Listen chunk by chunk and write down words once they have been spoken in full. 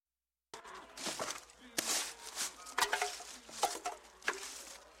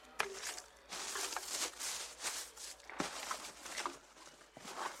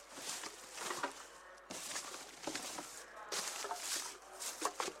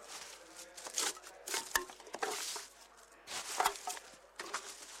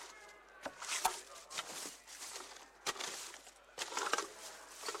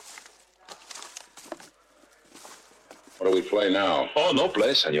do we play now? Oh, no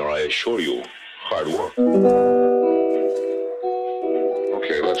play, senor, I assure you. Hard work.